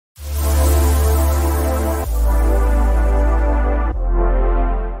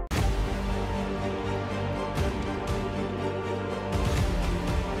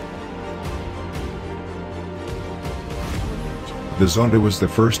The Zonda was the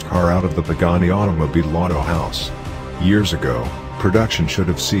first car out of the Pagani automobile auto house. Years ago, production should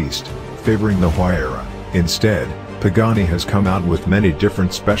have ceased, favoring the Voiture. Instead, Pagani has come out with many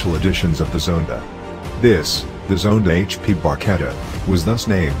different special editions of the Zonda. The Zonda HP Barchetta, was thus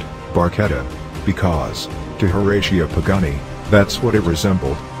named Barchetta because, to Horacio Pagani, that's what it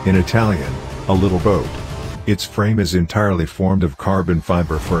resembled, in Italian, a little boat. Its frame is entirely formed of carbon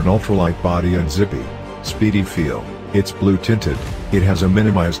fiber for an ultralight body and zippy, speedy feel. It's blue tinted, it has a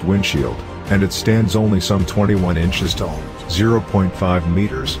minimized windshield, and it stands only some 21 inches tall, 0.5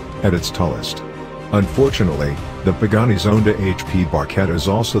 meters, at its tallest. Unfortunately, the Pagani Zonda HP Barchetta is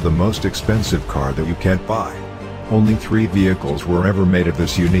also the most expensive car that you can't buy. Only 3 vehicles were ever made of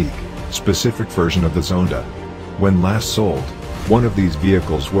this unique, specific version of the Zonda. When last sold, one of these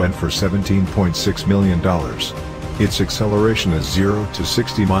vehicles went for $17.6 million. Its acceleration is 0 to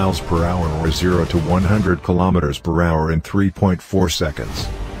 60 miles per hour or 0 to 100 kilometers per hour in 3.4 seconds.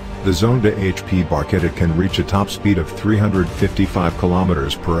 The Zonda HP Barchetta can reach a top speed of 355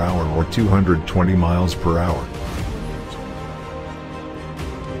 kilometers per hour or 220 miles per hour.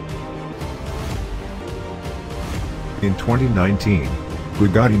 In 2019,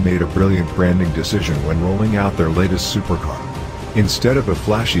 Bugatti made a brilliant branding decision when rolling out their latest supercar. Instead of a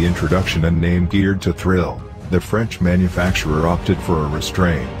flashy introduction and name geared to thrill, the French manufacturer opted for a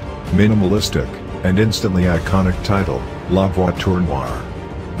restrained, minimalistic, and instantly iconic title, La Voiture Noire.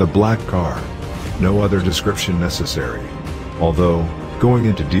 The black car. No other description necessary. Although, going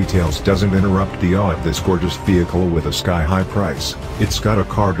into details doesn't interrupt the awe of this gorgeous vehicle with a sky-high price. It's got a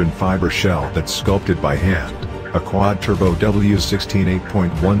carbon fiber shell that's sculpted by hand, a quad-turbo W16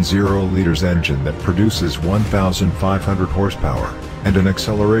 8.10 liters engine that produces 1,500 horsepower, and an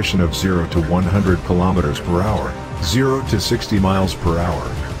acceleration of 0 to 100 kilometers per hour, 0 to 60 miles per hour,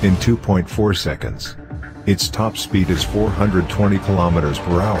 in 2.4 seconds. Its top speed is 420 kilometers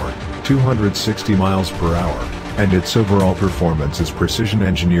per hour, 260 miles per hour, and its overall performance is precision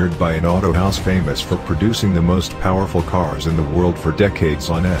engineered by an auto house famous for producing the most powerful cars in the world for decades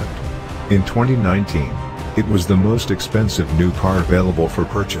on end. In 2019, it was the most expensive new car available for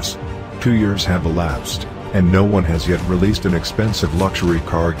purchase. 2 years have elapsed, and no one has yet released an expensive luxury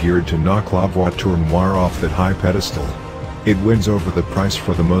car geared to knock La Voiture Noire off that high pedestal. It wins over the price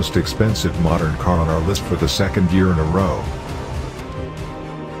for the most expensive modern car on our list for the 2nd year in a row.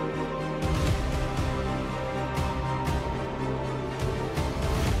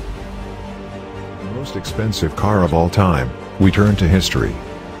 The most expensive car of all time, we turn to history.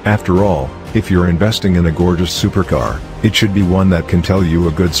 After all, if you're investing in a gorgeous supercar, it should be one that can tell you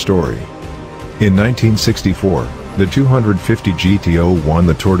a good story. In 1964, the 250 GTO won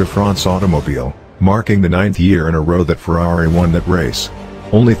the Tour de France automobile, marking the 9th year in a row that Ferrari won that race.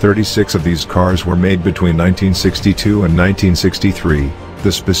 Only 36 of these cars were made between 1962 and 1963,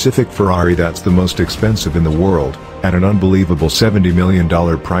 the specific Ferrari that's the most expensive in the world, at an unbelievable $70 million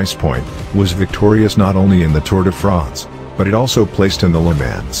price point, was victorious not only in the Tour de France, but it also placed in the Le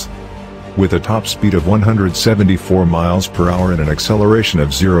Mans. With a top speed of 174 miles per hour and an acceleration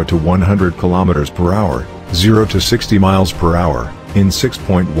of 0 to 100 kilometers per hour, 0 to 60 miles per hour, in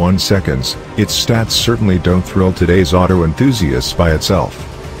 6.1 seconds, its stats certainly don't thrill today's auto enthusiasts by itself.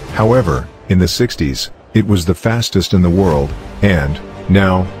 However, in the 60s, it was the fastest in the world, and,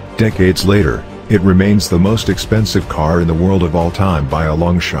 now, decades later, it remains the most expensive car in the world of all time by a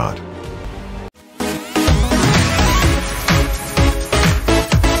long shot.